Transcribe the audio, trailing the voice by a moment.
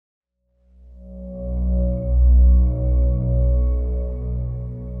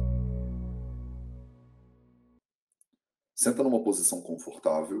Senta numa posição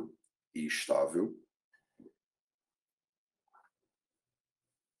confortável e estável.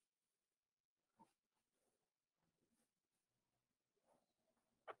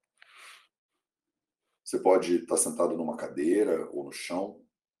 Você pode estar sentado numa cadeira ou no chão,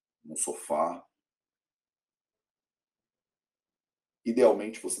 num sofá.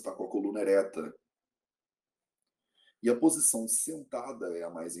 Idealmente você está com a coluna ereta. E a posição sentada é a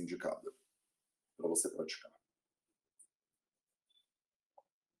mais indicada para você praticar.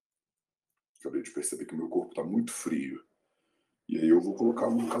 Acabei de perceber que o meu corpo está muito frio. E aí eu vou colocar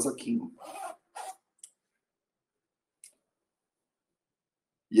um casaquinho.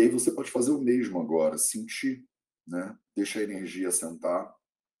 E aí você pode fazer o mesmo agora, sentir, né? Deixa a energia assentar.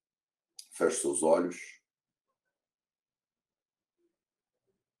 Feche seus olhos.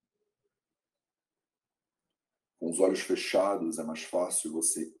 Com os olhos fechados é mais fácil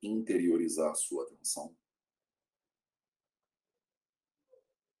você interiorizar a sua atenção.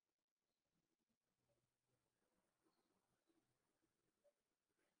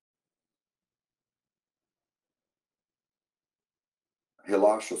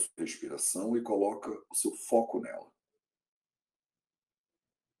 Relaxa a sua respiração e coloca o seu foco nela.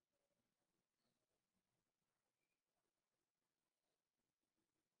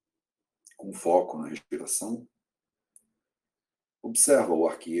 Com foco na respiração, observa o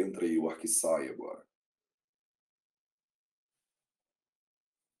ar que entra e o ar que sai agora.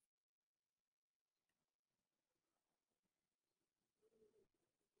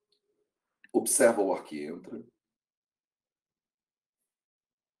 Observa o ar que entra,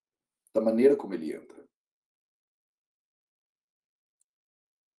 da maneira como ele entra.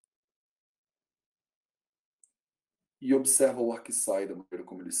 E observa o ar que sai da maneira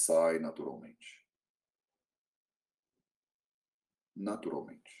como ele sai naturalmente.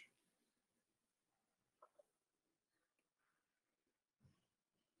 Naturalmente.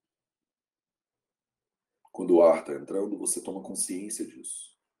 Quando o ar está entrando, você toma consciência disso.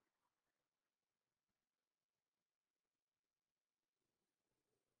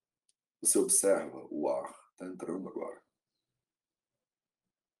 Você observa o ar está entrando agora.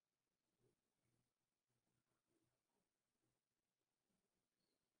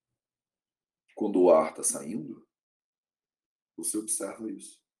 Quando o ar está saindo, você observa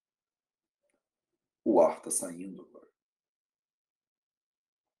isso. O ar está saindo agora.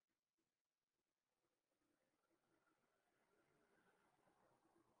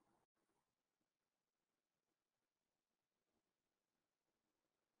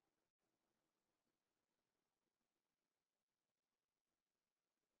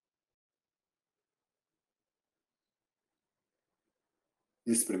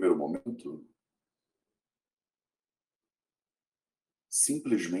 Nesse primeiro momento,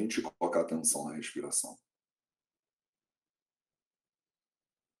 simplesmente coloca a atenção na respiração.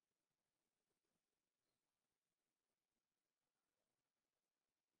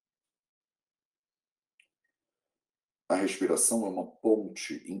 A respiração é uma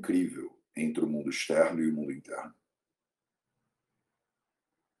ponte incrível entre o mundo externo e o mundo interno.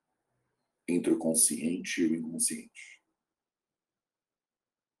 Entre o consciente e o inconsciente.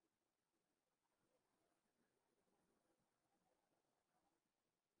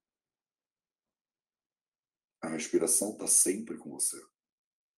 A respiração está sempre com você.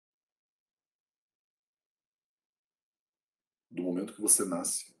 Do momento que você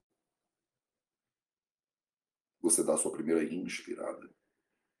nasce, você dá a sua primeira inspirada,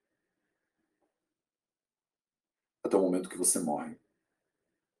 até o momento que você morre.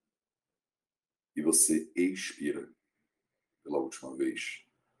 E você expira pela última vez.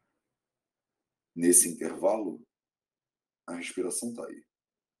 Nesse intervalo, a respiração está aí.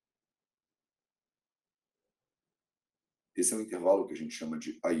 Esse é um intervalo que a gente chama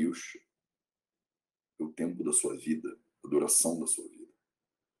de Ayusha. É o tempo da sua vida, a duração da sua vida.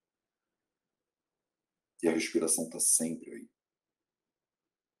 E a respiração está sempre aí.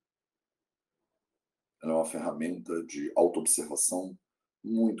 Ela é uma ferramenta de autoobservação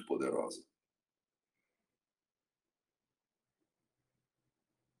muito poderosa.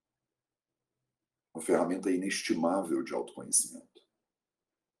 Uma ferramenta inestimável de autoconhecimento.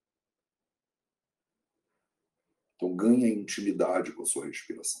 Então ganha intimidade com a sua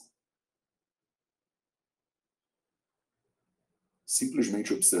respiração.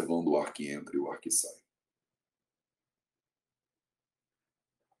 Simplesmente observando o ar que entra e o ar que sai.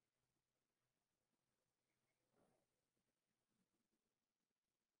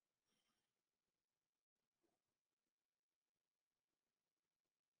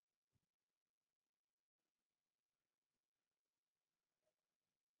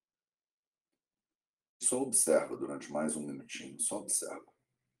 só observa durante mais um minutinho, só observa.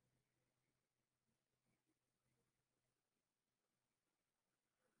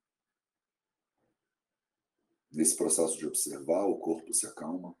 Nesse processo de observar, o corpo se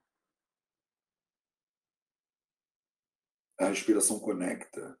acalma. A respiração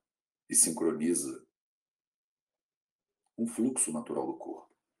conecta e sincroniza um fluxo natural do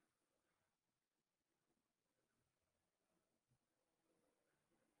corpo.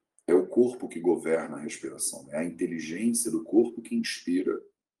 É o corpo que governa a respiração, é a inteligência do corpo que inspira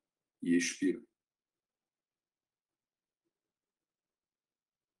e expira.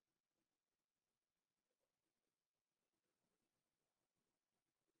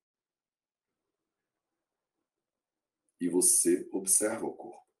 E você observa o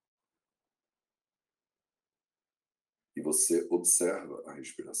corpo. E você observa a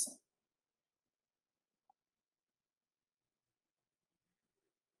respiração.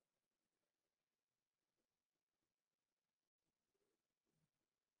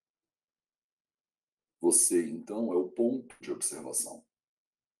 Você, então, é o ponto de observação.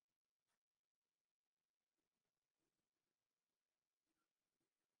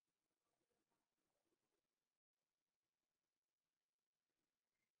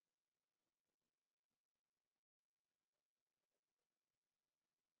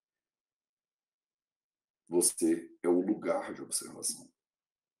 Você é o lugar de observação.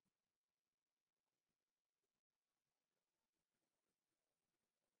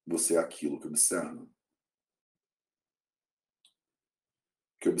 Você é aquilo que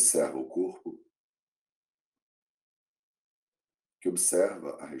observa o corpo, que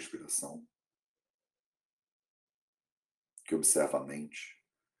observa a respiração, que observa a mente,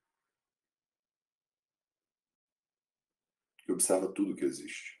 que observa tudo que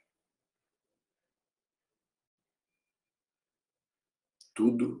existe.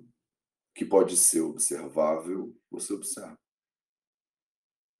 Tudo que pode ser observável, você observa.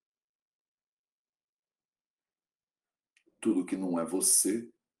 Tudo que não é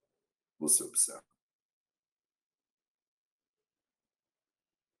você, você observa.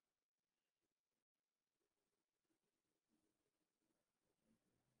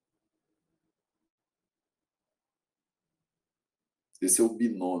 Esse é o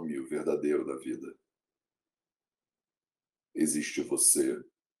binômio verdadeiro da vida. Existe você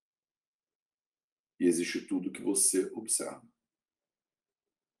e existe tudo que você observa.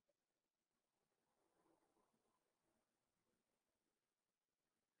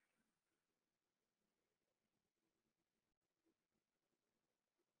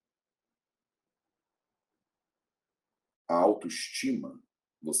 A autoestima,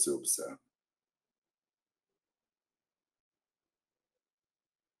 você observa.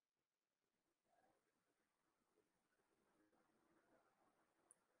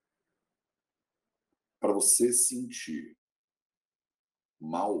 Para você sentir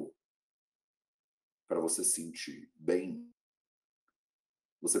mal, para você sentir bem,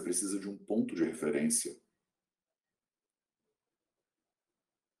 você precisa de um ponto de referência.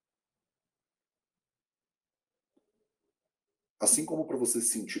 Assim como para você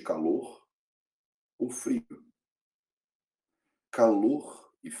sentir calor ou frio.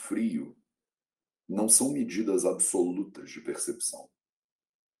 Calor e frio não são medidas absolutas de percepção.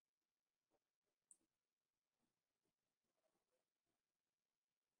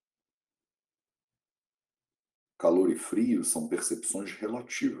 Calor e frio são percepções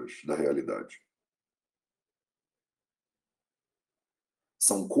relativas da realidade.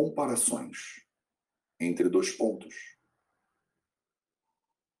 São comparações entre dois pontos,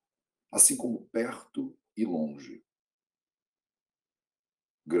 assim como perto e longe,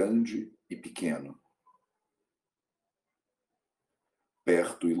 grande e pequeno.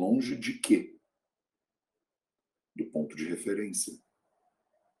 Perto e longe de quê? Do ponto de referência.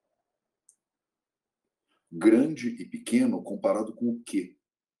 Grande e pequeno comparado com o quê?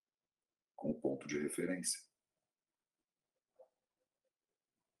 Com o ponto de referência.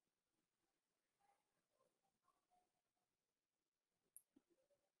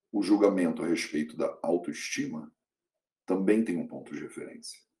 O julgamento a respeito da autoestima também tem um ponto de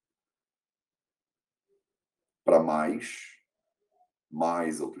referência. Para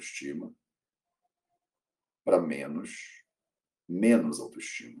mais autoestima. Para menos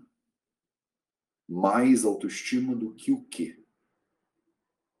autoestima. Mais autoestima do que o quê?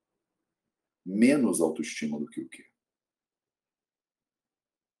 Menos autoestima do que o quê?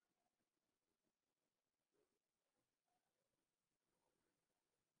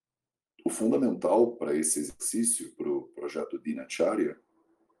 O fundamental para esse exercício, para o projeto Dinacharya,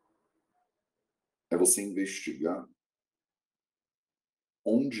 é você investigar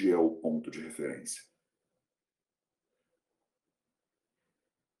onde é o ponto de referência.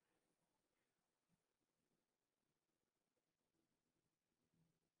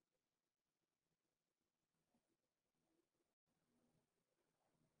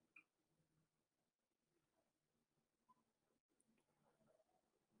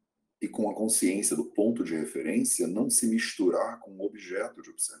 e com a consciência do ponto de referência não se misturar com o objeto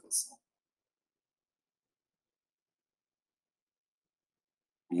de observação.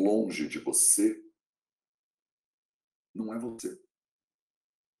 Longe de você não é você,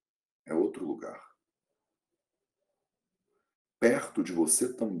 é outro lugar. Perto de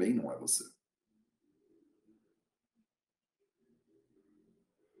você também não é você.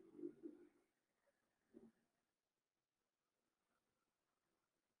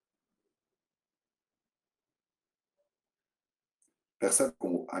 Percebe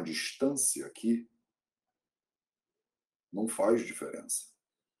como a distância aqui não faz diferença.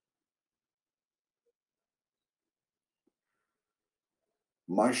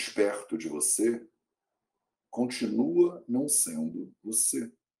 Mais perto de você continua não sendo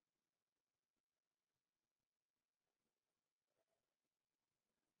você.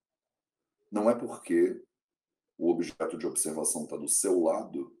 Não é porque o objeto de observação está do seu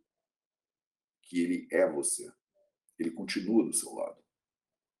lado que ele é você. Ele continua do seu lado.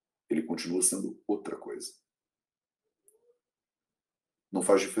 Ele continua sendo outra coisa. Não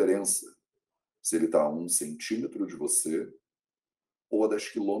faz diferença se ele está a 1 centímetro de você ou a 10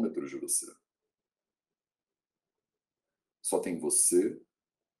 quilômetros de você. Só tem você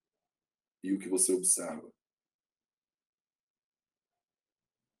e o que você observa.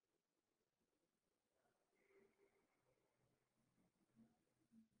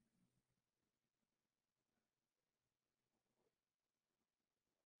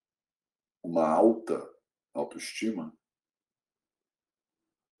 Uma alta autoestima,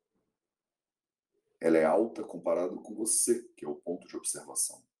 ela é alta comparado com você, que é o ponto de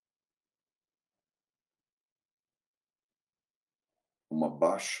observação. Uma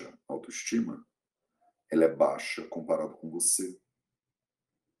baixa autoestima, ela é baixa comparado com você,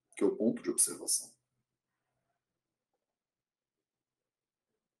 que é o ponto de observação.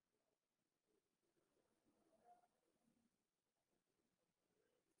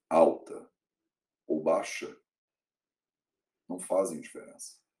 Alta ou baixa não fazem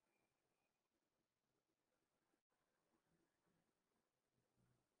diferença.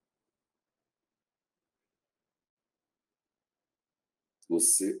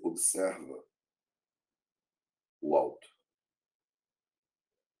 Você observa o alto.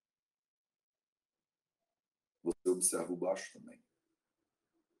 Você observa o baixo também.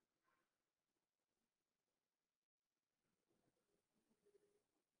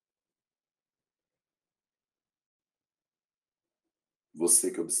 Você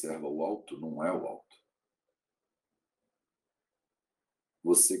que observa o alto não é o alto.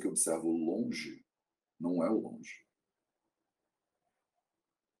 Você que observa o longe não é o longe.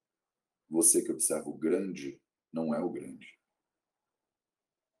 Você que observa o grande não é o grande.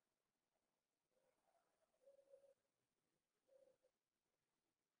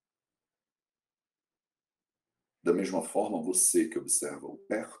 Da mesma forma, você que observa o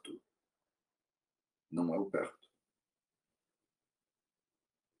perto não é o perto.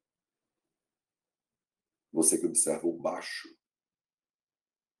 Você que observa o baixo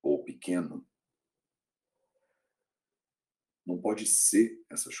ou o pequeno não pode ser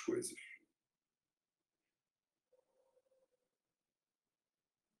essas coisas.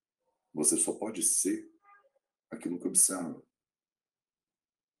 Você só pode ser aquilo que observa.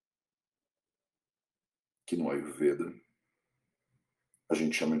 Que no Ayurveda a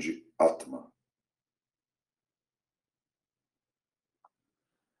gente chama de Atma.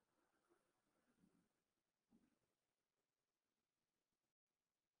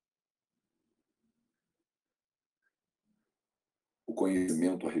 O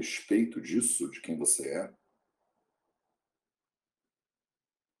conhecimento a respeito disso, de quem você é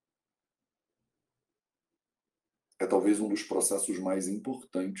talvez um dos processos mais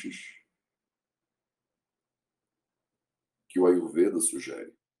importantes que o Ayurveda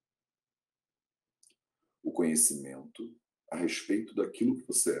sugere. O conhecimento a respeito daquilo que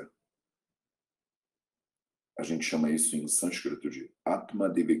você é. A gente chama isso em sânscrito de Atma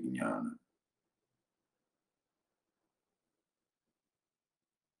Devijnana.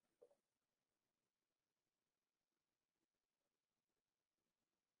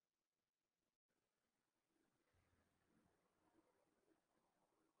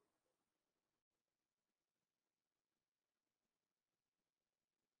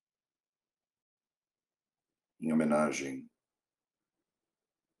 Em homenagem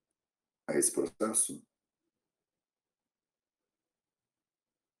a esse processo,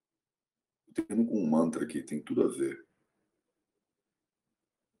 eu tenho um mantra que tem tudo a ver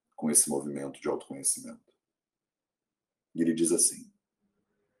com esse movimento de autoconhecimento. E ele diz assim: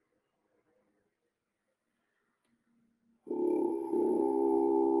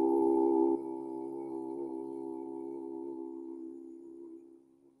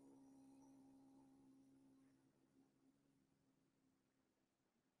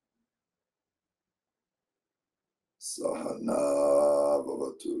 Sahana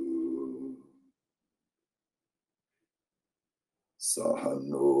Bhavatu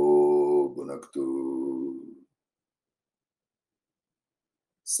Sahano Bhunaktu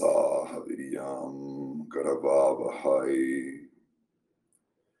Sahaviryam Karavavahai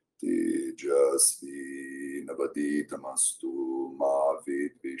Tejasvi Navaditamastu Ma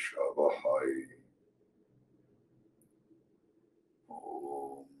Vidvishavahai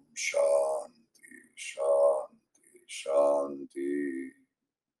Om Shanti Shanti Shanti.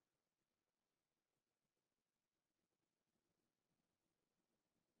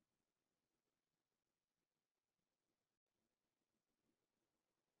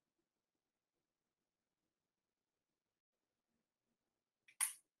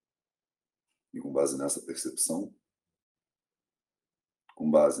 E com base nessa percepção, com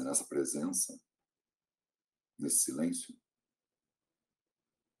base nessa presença, nesse silêncio,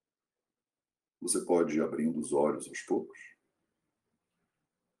 você pode ir abrindo os olhos aos poucos.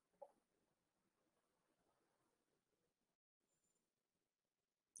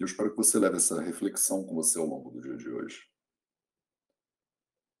 Eu espero que você leve essa reflexão com você ao longo do dia de hoje.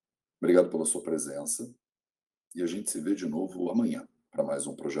 Obrigado pela sua presença e a gente se vê de novo amanhã para mais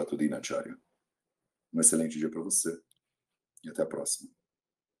um projeto de Dinacharya. Um excelente dia para você e até a próxima.